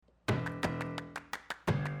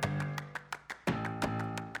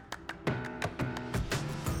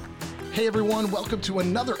Hey everyone, welcome to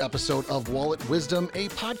another episode of Wallet Wisdom, a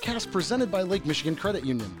podcast presented by Lake Michigan Credit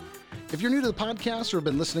Union. If you're new to the podcast or have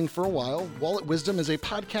been listening for a while, Wallet Wisdom is a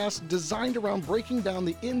podcast designed around breaking down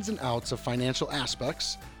the ins and outs of financial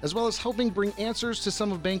aspects, as well as helping bring answers to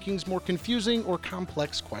some of banking's more confusing or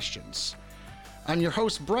complex questions. I'm your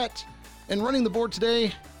host, Brett, and running the board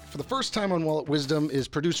today for the first time on Wallet Wisdom is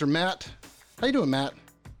producer Matt. How you doing, Matt?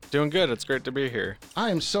 Doing good. It's great to be here. I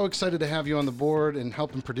am so excited to have you on the board and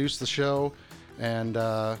helping produce the show, and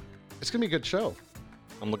it's going to be a good show.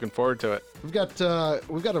 I'm looking forward to it. We've got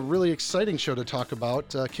a really exciting show to talk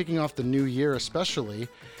about, kicking off the new year especially,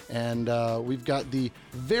 and we've got the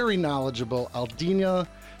very knowledgeable Aldina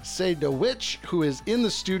Sejdovic, who is in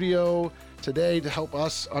the studio today to help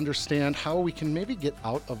us understand how we can maybe get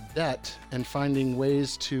out of debt and finding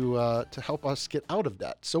ways to help us get out of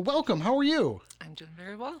debt. So welcome. How are you? I'm doing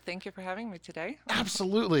very well. Thank you for having me today.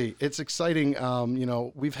 Absolutely. It's exciting.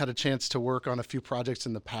 We've had a chance to work on a few projects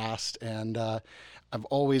in the past, and I've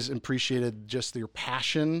always appreciated just your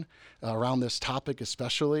passion around this topic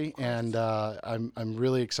especially, and I'm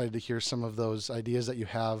really excited to hear some of those ideas that you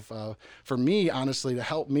have for me, honestly, to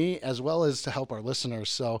help me as well as to help our listeners.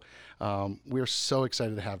 So we're so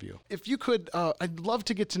excited to have you. If you could, I'd love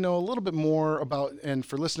to get to know a little bit more about, and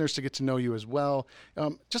for listeners to get to know you as well,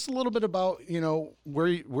 just a little bit about,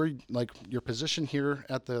 where like your position here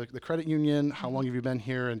at the credit union, how long have you been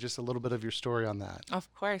here, and just a little bit of your story on that.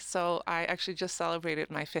 Of course. So I actually just celebrated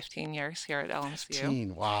my 15 years here at LMCU.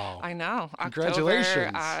 15, wow. I know.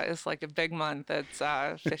 Congratulations. October is like a big month. It's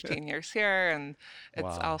 15 years here, and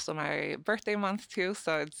it's also my birthday month too.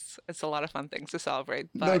 So it's a lot of fun things to celebrate.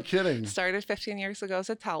 But no kidding. Started 15 years ago as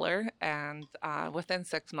a teller, and within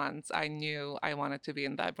 6 months, I knew I wanted to be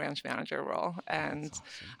in that branch manager role. And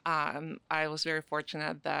awesome. I was very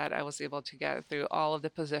fortunate that I was able to get through all of the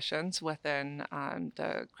positions within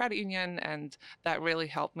the credit union, and that really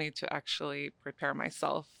helped me to actually prepare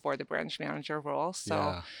myself for the branch manager role.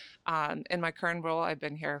 So in my current role, I've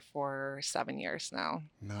been here for 7 years now.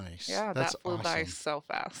 Nice. Yeah, that's that flew awesome. by so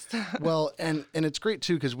fast. Well, and it's great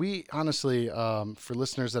too, because we honestly, for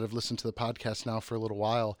listeners that have listened to the podcast now for a little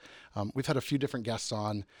while, we've had a few different guests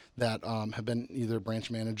on that have been either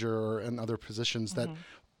branch manager or in other positions that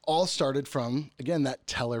all started from, again, that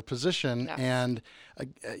teller position. Yes. And,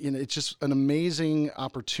 it's just an amazing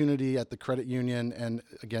opportunity at the credit union. And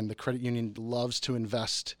again, the credit union loves to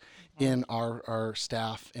invest in our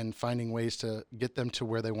staff and finding ways to get them to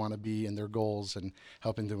where they want to be in their goals and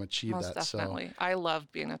helping them achieve Most that. Definitely. So I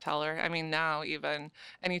love being a teller. I mean, now even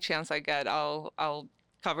any chance I get, I'll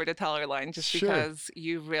cover the teller line just because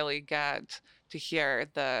you really get to hear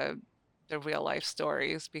the real life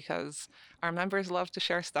stories, because our members love to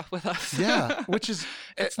share stuff with us. Yeah, which is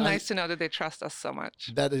it's nice to know that they trust us so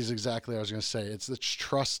much. That is exactly what I was going to say. It's the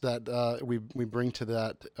trust that we bring to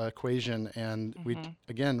that equation, and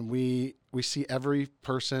we see every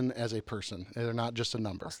person as a person. They're not just a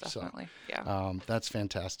number. Most definitely. So, that's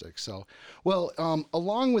fantastic. So, well,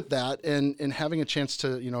 along with that, and having a chance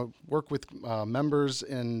to work with members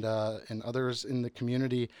and others in the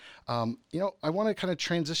community, I want to kind of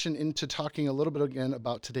transition into talking a little bit again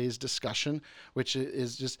about today's discussion, which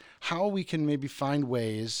is just how we can maybe find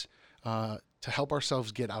ways to help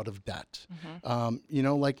ourselves get out of debt.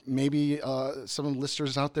 Like maybe some of the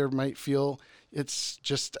listeners out there might feel it's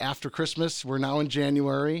just after Christmas. We're now in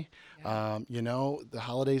January. The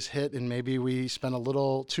holidays hit, and maybe we spent a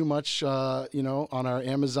little too much, on our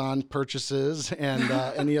Amazon purchases and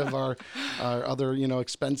any of our other,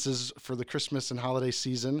 expenses for the Christmas and holiday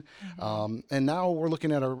season. And now we're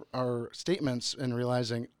looking at our statements and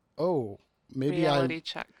realizing, maybe reality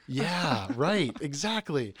check. Yeah, right.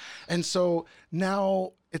 Exactly. And so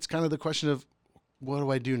now it's kind of the question of, what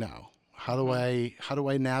do I do now? How do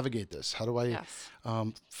I navigate this? How do I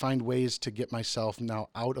find ways to get myself now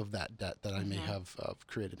out of that debt that I may have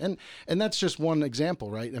created? And that's just one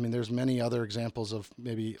example, right? I mean, there's many other examples of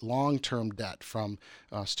maybe long-term debt from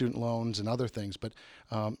student loans and other things. But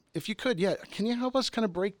if you could, can you help us kind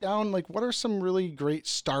of break down, like, what are some really great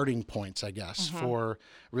starting points, I guess, for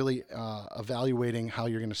really evaluating how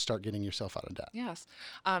you're going to start getting yourself out of debt? Yes.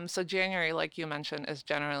 So January, like you mentioned, is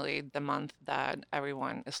generally the month that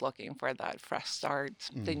everyone is looking for that fresh start,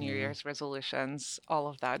 the New Year's resolutions, all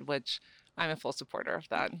of that, which I'm a full supporter of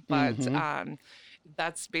that. But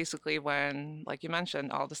that's basically when, like you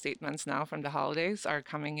mentioned, all the statements now from the holidays are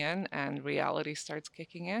coming in and reality starts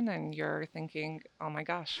kicking in, and you're thinking, oh my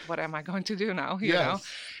gosh, what am I going to do now? You know?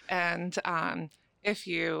 And if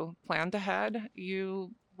you planned ahead,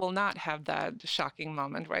 you will not have that shocking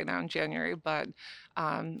moment right now in January, but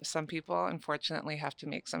some people unfortunately have to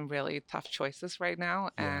make some really tough choices right now.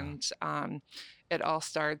 Yeah. And it all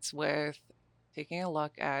starts with taking a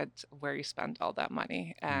look at where you spend all that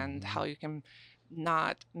money and Hmm. how you can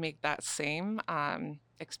not make that same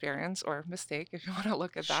experience or mistake, if you want to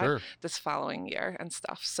look at that, Sure. this following year and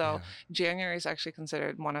stuff. So Yeah. January is actually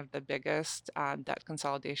considered one of the biggest debt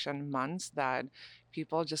consolidation months that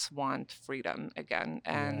people just want freedom again.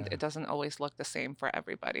 And Yeah. it doesn't always look the same for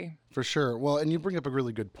everybody. For sure. Well, and you bring up a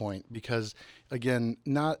really good point because, again,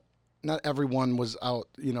 not everyone was out,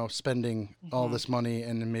 spending all Hmm. this money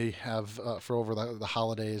and may have for over the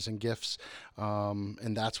holidays and gifts,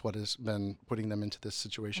 and that's what has been putting them into this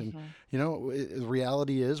situation. Hmm. The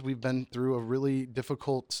reality is we've been through a really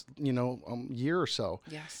difficult, year or so,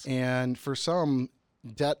 Yes. and for some,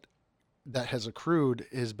 debt that has accrued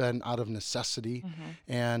has been out of necessity, Hmm.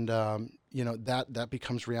 and that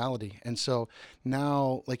becomes reality. And so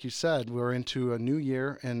now, like you said, we're into a new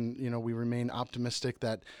year, and we remain optimistic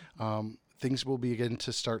that things will begin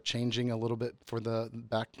to start changing a little bit for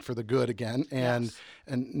the good again. And Yes.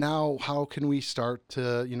 and now, how can we start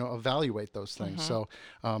to evaluate those things? Hmm.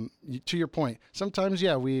 So to your point, sometimes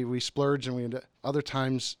we splurge, and other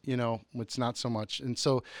times it's not so much. And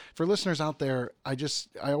so for listeners out there,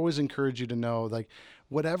 I always encourage you to know, like,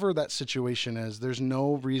 whatever that situation is, there's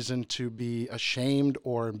no reason to be ashamed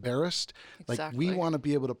or embarrassed. Like, we Exactly. want to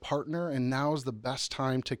be able to partner, and now is the best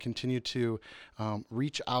time to continue to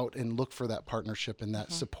reach out and look for that partnership and that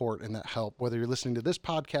Hmm. support and that help, whether you're listening to this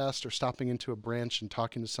podcast or stopping into a branch and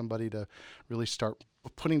talking to somebody to really start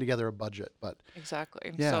putting together a budget. But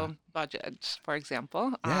Exactly. yeah, So budget, for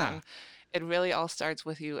example, yeah, it really all starts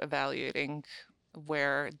with you evaluating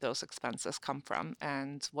where those expenses come from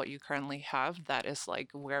and what you currently have that is like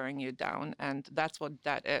wearing you down. And that's what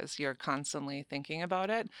debt is. You're constantly thinking about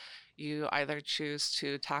it. You either choose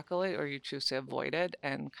to tackle it or you choose to avoid it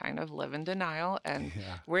and kind of live in denial. And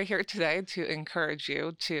yeah, we're here today to encourage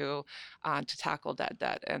you to tackle that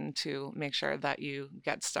debt and to make sure that you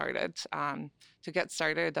get started. To get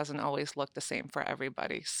started, it doesn't always look the same for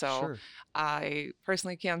everybody. So sure, I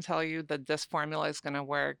personally can't tell you that this formula is going to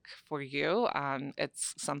work for you.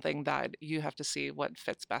 It's something that you have to see what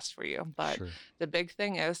fits best for you. But sure, the big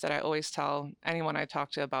thing is that I always tell anyone I talk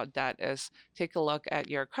to about debt is take a look at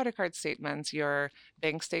your credit card statements, your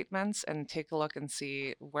bank statements, and take a look and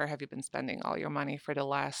see where have you been spending all your money for the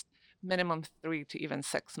last minimum 3 to even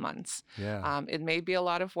 6 months. yeah. It may be a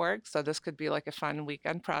lot of work, so this could be like a fun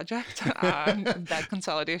weekend project, that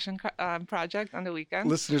consolidation project on the weekend.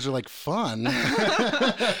 Listeners are like, fun.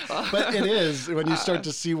 But it Well, is when you start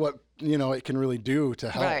to see what it can really do to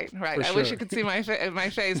help. right, right. For I wish you sure. could see my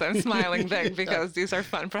face. I'm smiling big because these are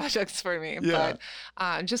fun projects for me. Yeah.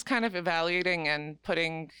 But just kind of evaluating and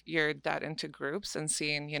putting your debt into groups and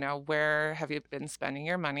seeing, where have you been spending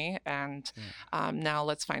your money, and Yeah. now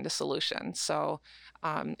let's find a solution. So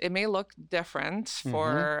it may look different Mm-hmm.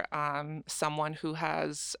 for someone who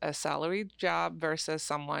has a salaried job versus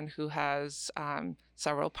someone who has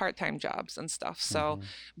several part-time jobs and stuff. So,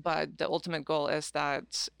 Mm-hmm. but the ultimate goal is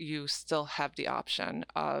that you still have the option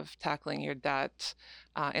of tackling your debt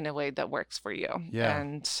in a way that works for you. Yeah.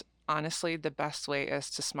 And honestly, the best way is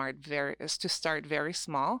to start very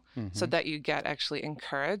small so Mm-hmm. that you get actually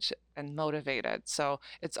encouraged and motivated. So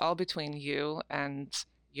it's all between you and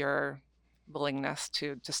your willingness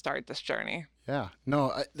to start this journey. Yeah,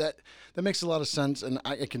 no, that makes a lot of sense, and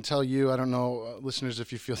I can tell you, I don't know, listeners,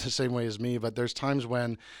 if you feel the same way as me, but there's times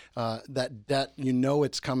when that debt,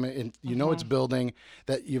 it's coming, and it's Hmm. building,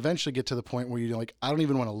 that you eventually get to the point where you're like, I don't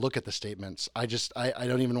even want to look at the statements. I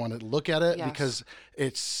don't even want to look at it Yes. because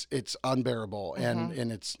it's unbearable, Hmm.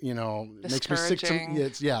 and it's makes me sick to Discouraging.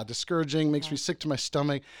 it's discouraging, makes me Mhm. sick to my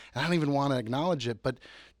stomach, and I don't even want to acknowledge it. But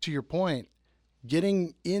to your point,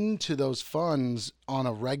 getting into those funds on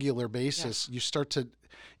a regular basis, Yes. you start to,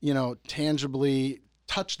 tangibly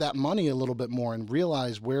touch that money a little bit more and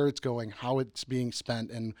realize where it's going, how it's being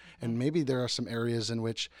spent, and maybe there are some areas in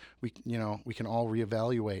which we can all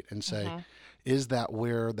reevaluate and say, Hmm. is that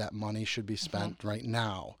where that money should be spent right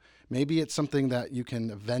now? Maybe it's something that you can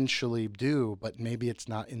eventually do, but maybe it's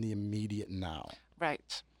not in the immediate now.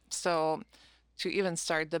 Right. So to even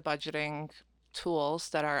start the budgeting tools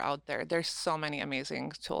that are out there, there's so many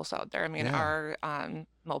amazing tools out there. I mean, Yeah. our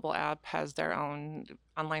mobile app has their own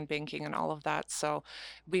online banking and all of that. So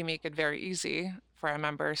we make it very easy for our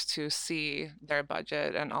members to see their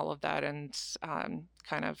budget and all of that and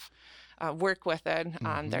kind of work with it.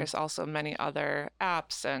 Hmm. There's also many other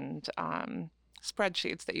apps and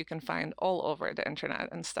spreadsheets that you can find all over the internet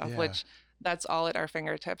and stuff, Yeah. which that's all at our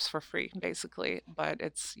fingertips for free, basically. But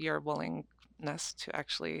it's your willingness to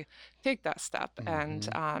actually take that step. And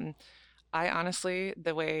Mm-hmm. I honestly,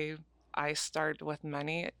 the way I start with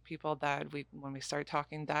many people that when we start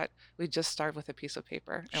talking, that we just start with a piece of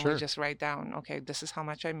paper and we Sure. just write down, okay, this is how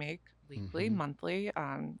much I make weekly, Mm-hmm. monthly,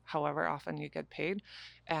 however often you get paid.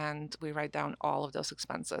 And we write down all of those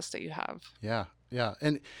expenses that you have. Yeah, yeah,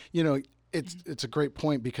 and you know, Mhm. it's a great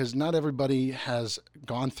point because not everybody has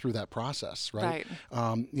gone through that process, right?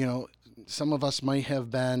 Right. You know, some of us might have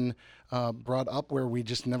been brought up where we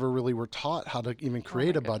just never really were taught how to even Oh my create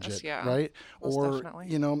a goodness. budget, Yeah, right? most Or definitely.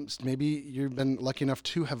 you know, maybe you've been lucky enough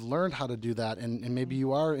to have learned how to do that, and maybe Mhm.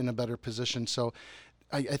 you are in a better position. So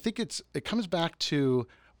I think it comes back to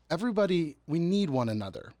everybody. We need one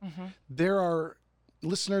another. Mhm. There are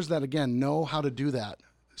listeners that again know how to do that.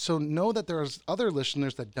 So know that there's other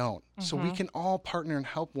listeners that don't. So we Mhm. can all partner and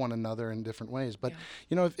help one another in different ways. But Yeah.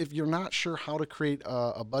 you know, if you're not sure how to create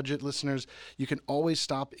a budget, listeners, you can always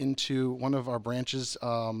stop into one of our branches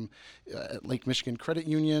at Lake Michigan Credit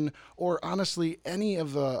Union, or honestly any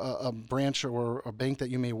of a branch or a bank that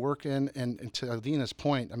you may work in. And to Aldina's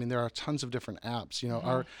point, I mean, there are tons of different apps. You know,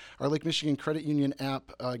 Mhm. our Lake Michigan Credit Union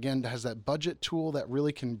app again has that budget tool that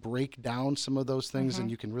really can break down some of those things, and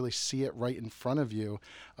Mhm. you can really see it right in front of you.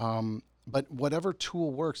 But whatever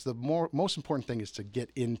tool works, the most important thing is to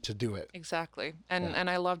get in to do it. Exactly. Yeah. And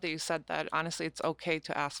I love that you said that. Honestly, it's okay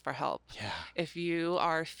to ask for help. Yeah. If you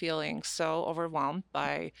are feeling so overwhelmed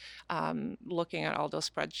by looking at all those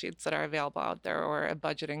spreadsheets that are available out there, or a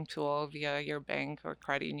budgeting tool via your bank or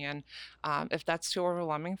credit union, if that's too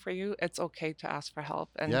overwhelming for you, it's okay to ask for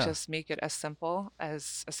help and Yeah. just make it as simple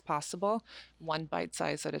as possible, one bite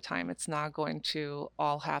size at a time. It's not going to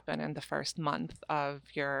all happen in the first month of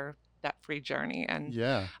your debt-free journey, and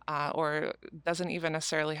Yeah. or doesn't even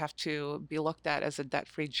necessarily have to be looked at as a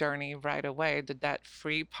debt-free journey right away. The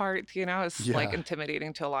debt-free part, is like Yeah.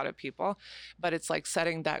 intimidating to a lot of people, but it's like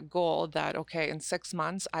setting that goal that, okay, in 6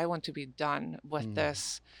 months, I want to be done with Mm.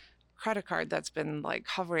 this credit card that's been like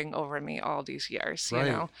hovering over me all these years.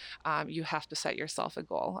 Right. You have to set yourself a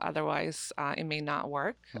goal. Otherwise, it may not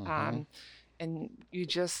work. Mm-hmm. And you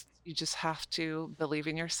just have to believe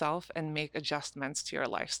in yourself and make adjustments to your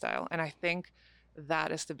lifestyle. And I think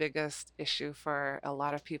that is the biggest issue for a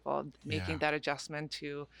lot of people, making Yeah. that adjustment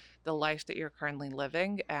to the life that you're currently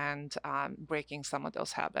living, and breaking some of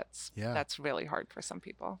those habits. Yeah. That's really hard for some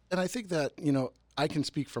people. And I think that, you know, I can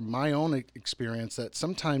speak from my own experience that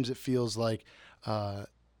sometimes it feels like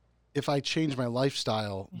if I change my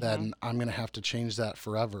lifestyle, Hmm. then I'm going to have to change that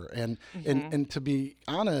forever. And Hmm. and to be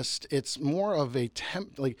honest, it's more of a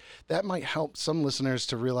like that might help some listeners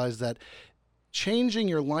to realize that changing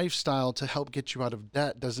your lifestyle to help get you out of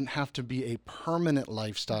debt doesn't have to be a permanent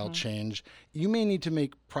lifestyle Hmm. change. You may need to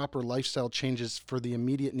make proper lifestyle changes for the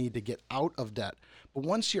immediate need to get out of debt. But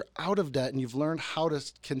once you're out of debt and you've learned how to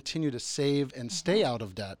continue to save and stay out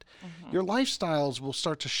of debt, Hmm. your lifestyles will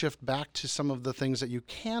start to shift back to some of the things that you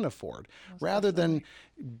can afford Most rather definitely.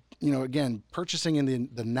 than, you know, again, purchasing in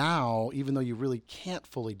the now, even though you really can't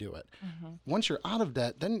fully do it. Hmm. Once you're out of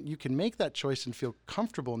debt, then you can make that choice and feel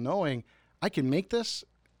comfortable knowing I can make this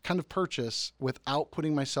kind of purchase without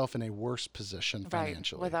putting myself in a worse position Right,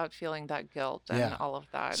 financially. without feeling that guilt and Yeah. all of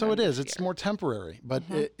that So it and the is. It's fear. more temporary. But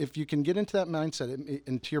Hmm. if you can get into that mindset,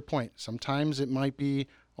 and to your point, sometimes it might be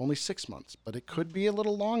only 6 months, but it could be a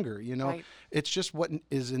little longer. You know, Right. it's just what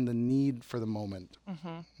is in the need for the moment.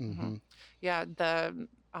 Hmm. Hmm. Yeah, the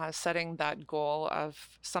setting that goal of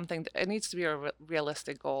something, it needs to be a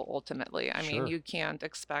realistic goal ultimately. I mean, Sure. you can't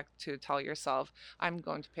expect to tell yourself, I'm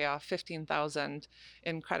going to pay off 15,000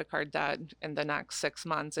 in credit card debt in the next 6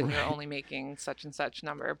 months, and you're Right. only making such and such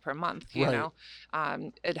number per month, Right.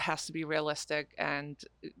 It has to be realistic, and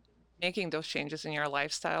making those changes in your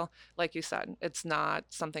lifestyle, like you said, it's not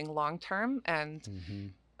something long term. And Hmm.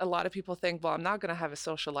 a lot of people think, well, I'm not going to have a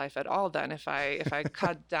social life at all then if I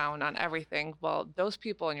cut down on everything. Well, those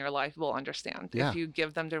people in your life will understand. Yeah. If you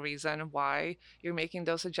give them the reason why you're making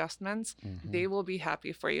those adjustments, Hmm. they will be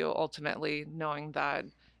happy for you ultimately, knowing that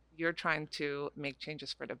you're trying to make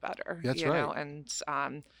changes for the better, That's right.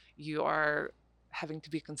 and you are having to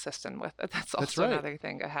be consistent with it. That's That's also right. another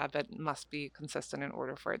thing. A habit must be consistent in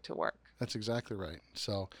order for it to work. That's exactly right.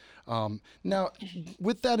 So now,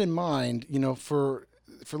 with that in mind, you know, for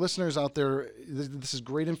listeners out there, this is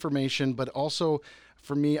great information, but also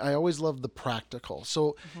for me, I always love the practical.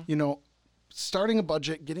 So, Mhm. you know, starting a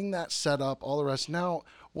budget, getting that set up, all the rest. Now,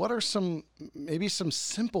 what are maybe some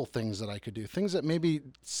simple things that I could do? Things that maybe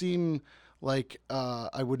seem like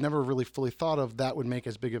I would never really fully thought of that would make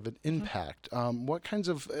as big of an impact. What kinds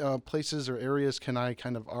of places or areas can I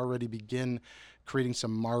kind of already begin creating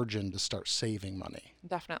some margin to start saving money?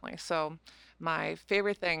 Definitely. So, my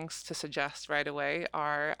favorite things to suggest right away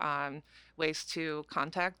are ways to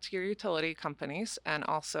contact your utility companies and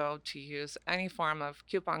also to use any form of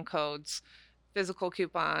coupon codes, physical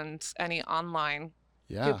coupons, any online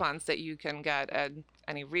Yeah, coupons that you can get at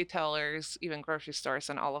any retailers, even grocery stores,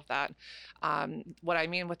 and all of that. What I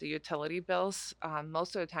mean with the utility bills,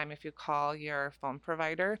 most of the time, if you call your phone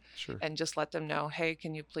provider sure. and just let them know, hey,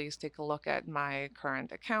 can you please take a look at my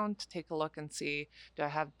current account, take a look and see, do I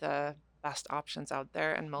have the best options out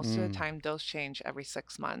there? And most of the Mm, time, those change every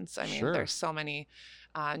 6 months. I mean, sure. there's so many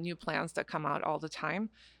new plans that come out all the time.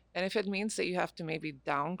 And if it means that you have to maybe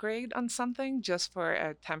downgrade on something just for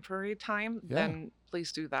a temporary time, Yeah, then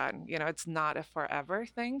please do that. It's not a forever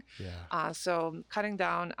thing. yeah, So cutting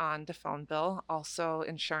down on the phone bill. Also,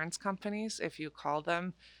 insurance companies, if you call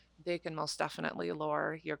them, they can most definitely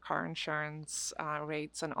lower your car insurance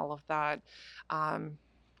rates and all of that. Um,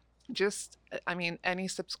 I mean, any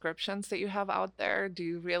subscriptions that you have out there, do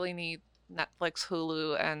you really need Netflix,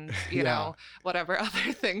 Hulu, and, yeah, whatever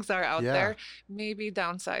other things are out yeah, there? Maybe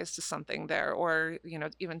downsize to something there, or,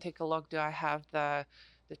 even take a look. Do I have the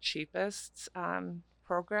cheapest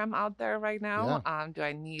program out there right now? yeah, Do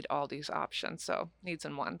I need all these options? So needs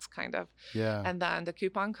and wants kind of. yeah. And then the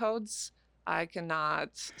coupon codes, I cannot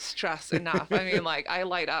stress enough. I mean, like, I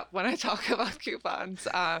light up when I talk about coupons.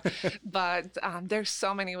 But there's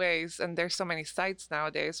so many ways and there's so many sites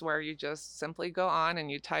nowadays where you just simply go on and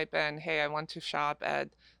you type in, hey, I want to shop at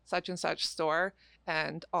such and such store,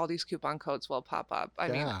 and all these coupon codes will pop up. I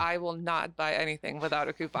mean, Yeah. I will not buy anything without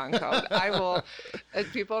a coupon code. I will,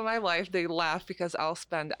 people in my life, they laugh because I'll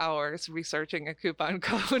spend hours researching a coupon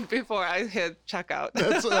code before I hit checkout.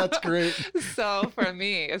 That's great. So for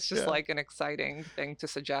me, it's just Yeah. like an exciting thing to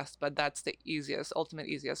suggest, but that's the ultimate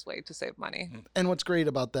easiest way to save money. And what's great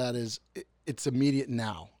about that is it's immediate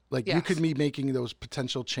now. Like you could Yes. be making those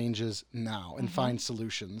potential changes now and Hmm. find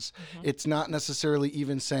solutions. Hmm. It's not necessarily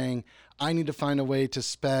even saying I need to find a way to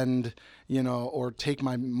spend, or take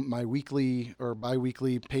my weekly or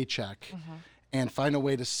biweekly paycheck Hmm. and find a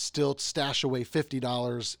way to still stash away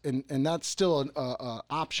 $50, and that's still an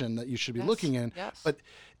option that you should be Yes. looking in. Yes. But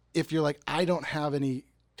if you're like, I don't have any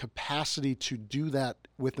capacity to do that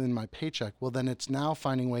within my paycheck, well, then it's now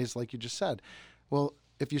finding ways, like you just said. Well,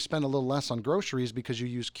 if you spend a little less on groceries because you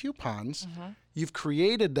use coupons, Hmm. you've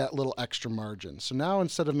created that little extra margin. So now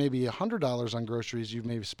instead of maybe $100 on groceries, you've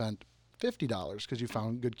maybe spent $50 because you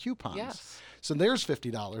found good coupons. Yes. So there's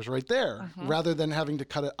 $50 right there, Hmm. rather than having to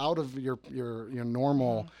cut it out of your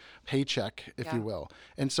normal paycheck, if Yeah. you will.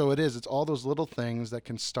 And so it's all those little things that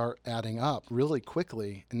can start adding up really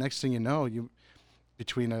quickly. And next thing you know,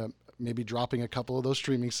 between maybe dropping a couple of those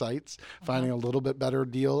streaming sites, finding a little bit better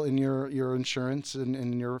deal in your insurance and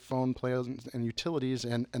in your phone plans and utilities,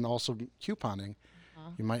 and also couponing,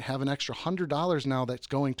 you might have an extra $100 now that's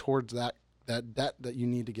going towards that debt that you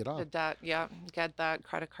need to get off. The debt, yeah, get that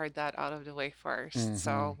credit card debt out of the way first.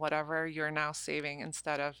 So whatever you're now saving,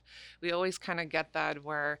 we always kind of get that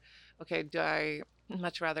where, okay, do I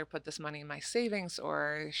much rather put this money in my savings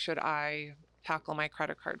or should I tackle my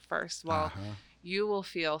credit card first? Well, Uh-huh. you will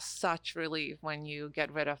feel such relief when you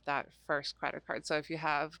get rid of that first credit card. So if you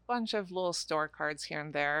have a bunch of little store cards here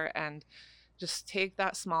and there, and just take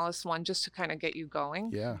that smallest one just to kind of get you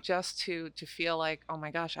going, Yeah. just to feel like, oh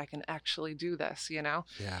my gosh, I can actually do this, Yeah.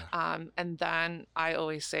 and then I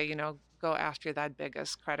always say, go after that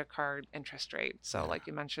biggest credit card interest rate. So Yeah. like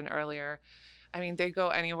you mentioned earlier, I mean, they go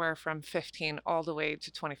anywhere from 15 all the way to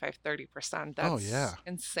 25, 30%. Oh, That's yeah.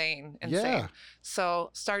 insane. Yeah.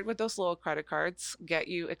 So start with those little credit cards, get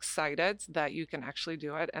you excited that you can actually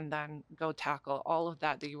do it, and then go tackle all of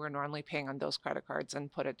that you were normally paying on those credit cards and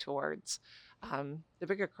put it towards the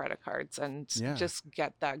bigger credit cards, and Yeah. just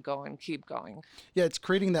get that going, keep going. Yeah, it's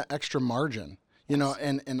creating that extra margin, Yes.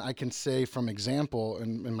 and I can say from example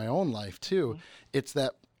in my own life too, it's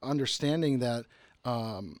that understanding that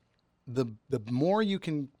the more you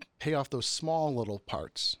can pay off those small little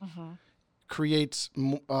parts Mm-hmm. creates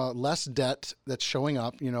less debt that's showing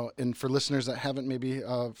up, and for listeners that haven't maybe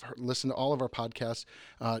listened to all of our podcasts,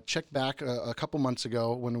 check back a couple months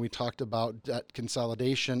ago when we talked about debt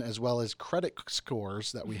consolidation as well as credit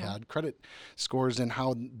scores that we had, credit scores and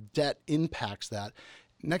how debt impacts that.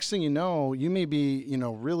 Next thing you know, you may be,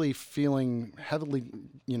 really feeling heavily,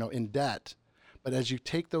 in debt, but as you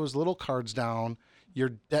take those little cards down, your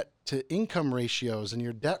debt to income ratios and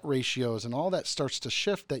your debt ratios and all that starts to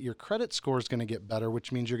shift, that your credit score is going to get better,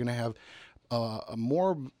 which means you're going to have a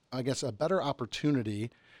more, I guess, a better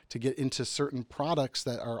opportunity to get into certain products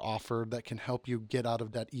that are offered that can help you get out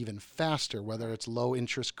of debt even faster, whether it's low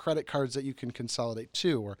interest credit cards that you can consolidate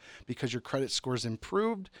to, or because your credit score's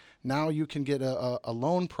improved, now you can get a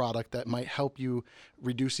loan product that might help you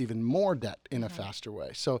reduce even more debt in a faster way.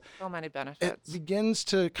 So many benefits. It begins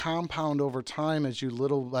to compound over time as you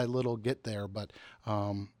little by little get there. But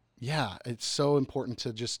yeah, it's so important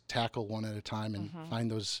to just tackle one at a time and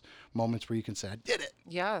find those moments where you can say, I did it.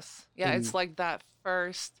 Yes. Yeah, it's like that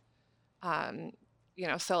first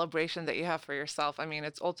celebration that you have for yourself. I mean,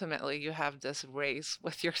 it's ultimately you have this race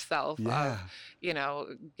with yourself of,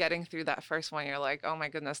 getting through that first one. You're like, oh my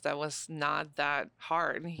goodness, that was not that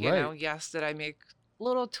hard. You know, yes, did I make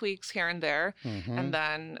little tweaks here and there? And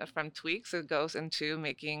then from tweaks, it goes into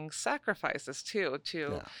making sacrifices too,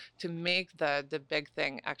 to make the big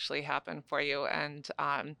thing actually happen for you. And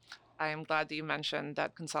I am glad that you mentioned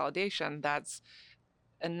that consolidation. That's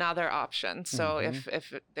another option. So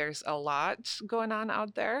if there's a lot going on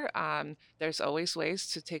out there, there's always ways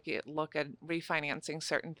to take a look at refinancing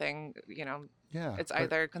certain thing. It's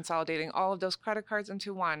either consolidating all of those credit cards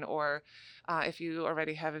into one, or if you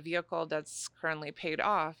already have a vehicle that's currently paid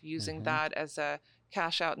off, using that as a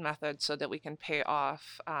cash out method so that we can pay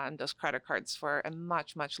off those credit cards for a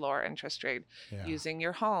much, much lower interest rate, using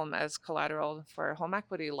your home as collateral for home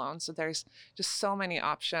equity loans. So there's just so many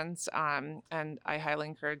options. And I highly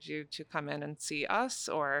encourage you to come in and see us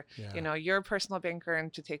or, your personal banker,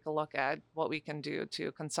 and to take a look at what we can do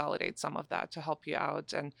to consolidate some of that to help you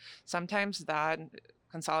out. And sometimes that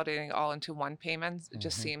consolidating all into one payment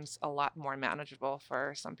just seems a lot more manageable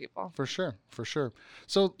for some people. For sure.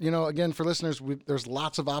 So, again, for listeners, there's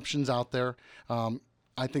lots of options out there.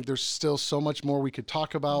 I think there's still so much more we could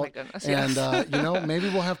talk about. Oh my goodness, and, yes. Maybe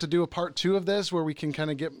we'll have to do a part 2 of this where we can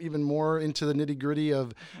kind of get even more into the nitty gritty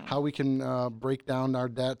of how we can break down our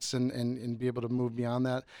debts and be able to move beyond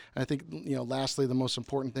that. And I think, lastly, the most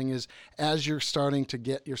important thing is as you're starting to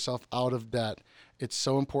get yourself out of debt, it's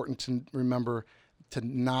so important to remember to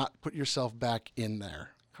not put yourself back in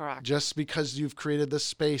there. Correct. Just because you've created this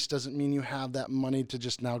space doesn't mean you have that money to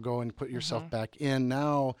just now go and put yourself back in.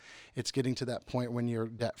 Now it's getting to that point when you're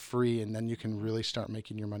debt free, and then you can really start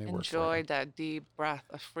making your money work. Enjoy that deep breath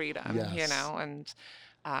of freedom, and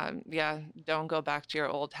don't go back to your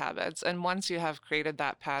old habits. And once you have created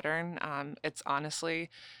that pattern,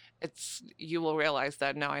 you will realize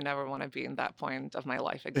that, no, I never want to be in that point of my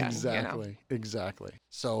life again. Exactly.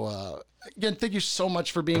 So again, thank you so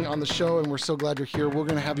much for being on the show, and we're so glad you're here. We're going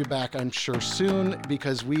to have you back, I'm sure, soon,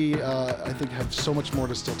 because we, I think, have so much more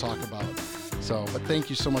to still talk about. But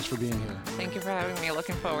thank you so much for being here. Thank you for having me.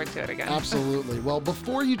 Looking forward to it again. Absolutely. Well,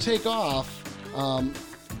 before you take off,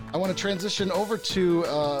 I want to transition over to,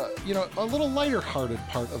 a little lighter-hearted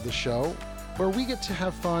part of the show where we get to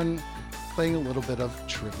have fun playing a little bit of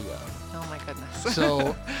trivia. Oh my goodness.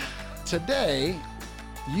 So today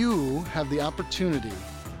you have the opportunity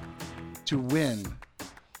to win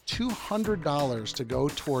 $200 to go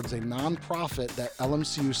towards a nonprofit that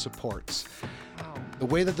LMCU supports. Wow. The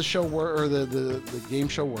way that the show or the game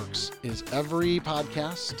show works is every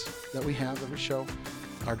podcast that we have, every show,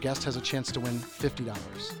 our guest has a chance to win $50.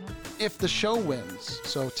 If the show wins,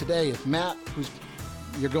 so today if Matt, who's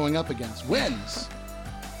you're going up against, wins,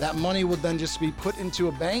 that money would then just be put into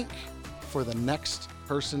a bank for the next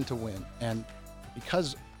person to win. And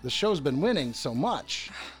because the show's been winning so much,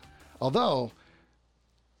 although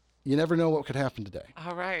you never know what could happen today.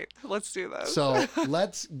 All right, let's do this. So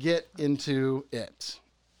let's get into it.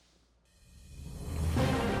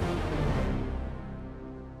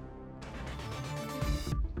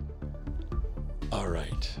 All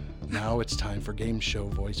right, now it's time for Game Show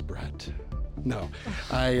Voice Brett. No,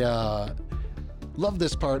 I love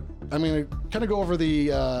this part. I'm going to kind of go over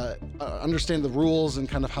the, understand the rules and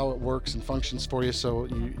kind of how it works and functions for you, so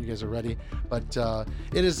you guys are ready. But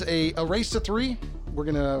it is a race to 3. We're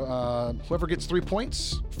going to, whoever gets 3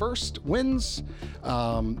 points first wins.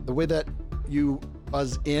 The way that you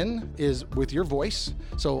buzz in is with your voice.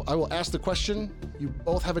 So I will ask the question. You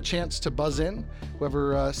both have a chance to buzz in.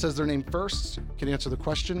 Whoever says their name first can answer the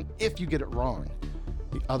question. If you get it wrong,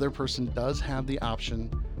 the other person does have the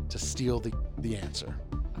option to steal the answer.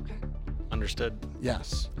 Okay. Understood.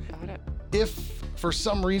 Yes. Got it. If for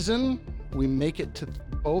some reason we make it to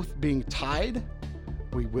both being tied,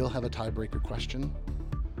 we will have a tiebreaker question.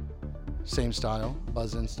 Same style,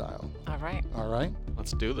 buzz-in style. All right. All right?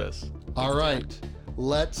 Let's do this. All right.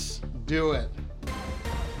 Let's do it.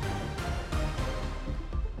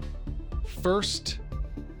 First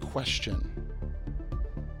question.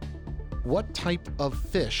 What type of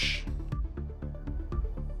fish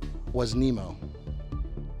was Nemo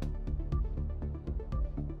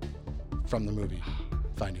from the movie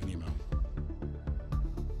Finding Nemo?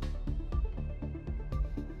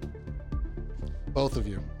 Both of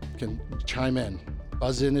you can chime in.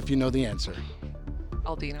 Buzz in if you know the answer.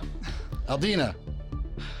 Aldina. Aldina.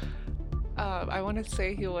 I want to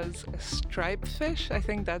say he was a striped fish. I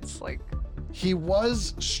think that's like... He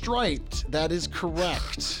was striped. That is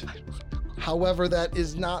correct. However, that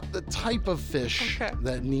is not the type of fish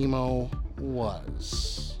that Nemo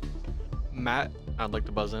was. Matt, I'd like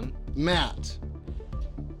to buzz in. Matt.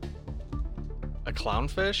 A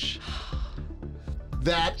clownfish?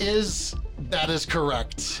 That is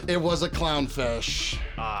correct. It was a clownfish.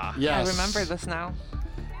 Ah. Yes. I remember this now.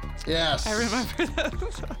 Yes. I remember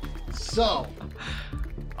this. So.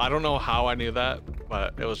 I don't know how I knew that,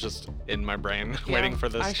 but it was just in my brain waiting for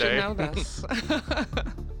this I day. should know this.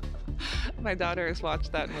 My daughter has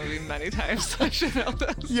watched that movie many times, so I should know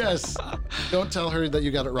this. Yes. Don't tell her that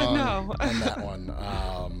you got it wrong No. on that one.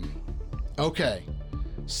 Okay.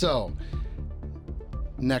 So,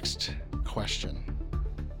 next question.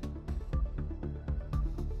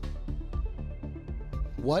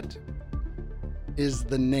 What is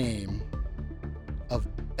the name of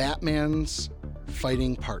Batman's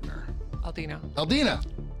fighting partner? Aldina. Aldina.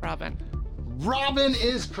 Robin. Robin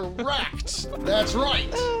is correct. That's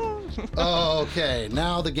right. Okay,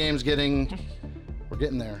 now the game's we're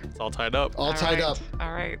getting there. It's all tied up. All tied up.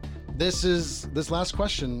 All right. This last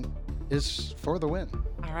question is for the win.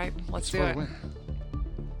 All right. Let's It's do for it. the win.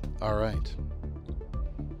 All right.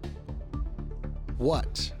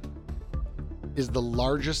 What is the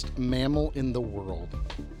largest mammal in the world?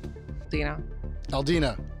 Aldina.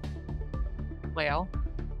 Aldina. Whale.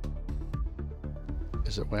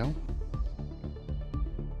 Is it whale?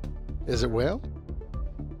 Is it whale?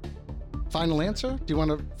 Final answer? Do you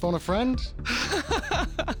want to phone a friend?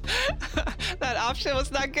 That option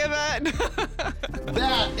was not given.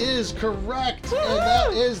 That is correct. And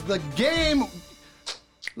that is the game.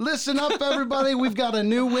 Listen up, everybody. We've got a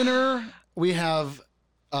new winner. We have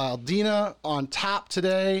Aldina on top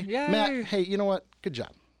today. Yay. Matt, hey, you know what? Good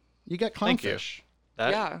job. You got Thank you. clownfish.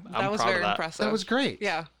 That I'm was proud of very that. impressive. That was great.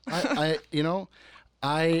 Yeah.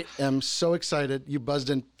 I am so excited. You buzzed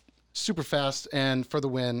in super fast and for the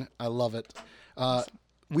win. I love it.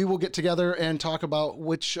 We will get together and talk about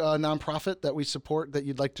which nonprofit that we support that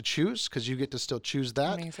you'd like to choose, because you get to still choose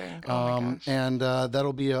that. Amazing. Oh my gosh. And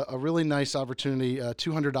that'll be a really nice opportunity,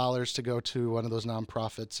 $200 to go to one of those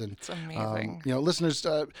nonprofits. And It's amazing. listeners,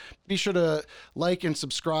 be sure to like and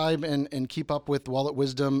subscribe and keep up with Wallet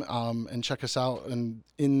Wisdom and check us out. And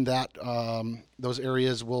in that those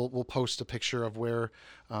areas, we'll post a picture of where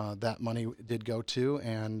that money did go to.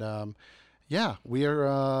 And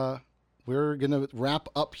we're going to wrap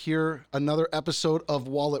up here another episode of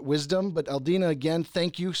Wallet Wisdom. But Aldina, again,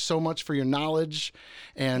 thank you so much for your knowledge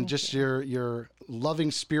and your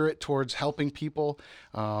loving spirit towards helping people.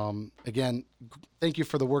 Again, thank you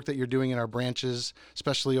for the work that you're doing in our branches,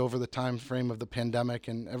 especially over the time frame of the pandemic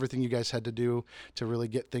and everything you guys had to do to really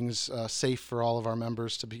get things safe for all of our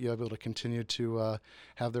members to be able to continue to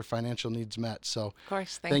have their financial needs met. So, Of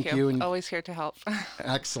course. thank Thank you. you. And Always here to help.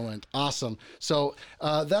 excellent. Awesome. So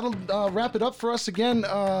that'll wrap it up for us. Again,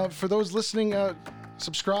 for those listening,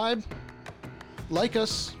 subscribe, like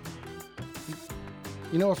us.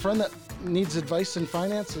 You know, a friend that needs advice in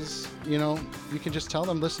finances, you can just tell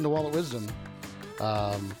them, listen to Wallet Wisdom.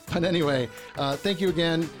 But anyway, thank you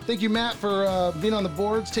again. Thank you, Matt, for being on the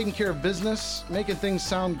boards, taking care of business, making things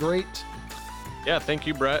sound great. Yeah, thank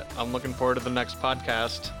you, Brett. I'm looking forward to the next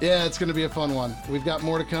podcast. Yeah, it's going to be a fun one. We've got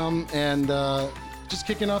more to come, and just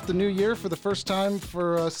kicking off the new year for the first time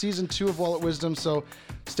for season 2 of Wallet Wisdom. So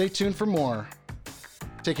stay tuned for more.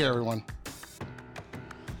 Take care, everyone.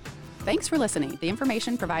 Thanks for listening. The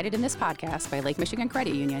information provided in this podcast by Lake Michigan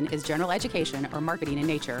Credit Union is general education or marketing in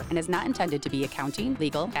nature and is not intended to be accounting,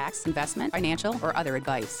 legal, tax, investment, financial, or other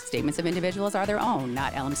advice. Statements of individuals are their own,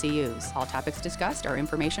 not LMCU's. All topics discussed are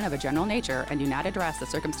information of a general nature and do not address the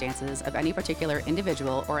circumstances of any particular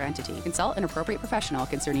individual or entity. Consult an appropriate professional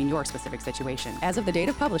concerning your specific situation. As of the date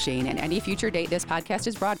of publishing and any future date this podcast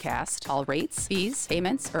is broadcast, all rates, fees,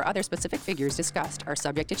 payments, or other specific figures discussed are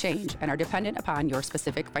subject to change and are dependent upon your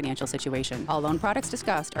specific financial situation. All loan products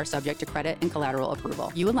discussed are subject to credit and collateral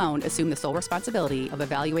approval. You alone assume the sole responsibility of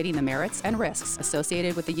evaluating the merits and risks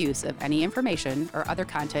associated with the use of any information or other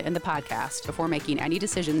content in the podcast before making any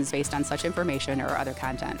decisions based on such information or other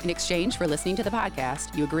content. In exchange for listening to the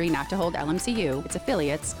podcast, you agree not to hold LMCU, its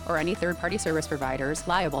affiliates, or any third-party service providers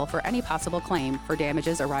liable for any possible claim for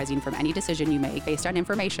damages arising from any decision you make based on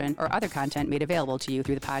information or other content made available to you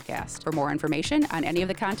through the podcast. For more information on any of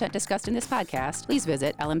the content discussed in this podcast, please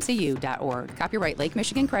visit lmcu.org. Copyright Lake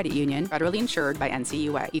Michigan Credit Union, federally insured by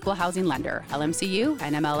NCUA. Equal housing lender. LMCU,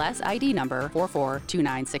 NMLS ID number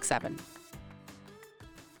 442967.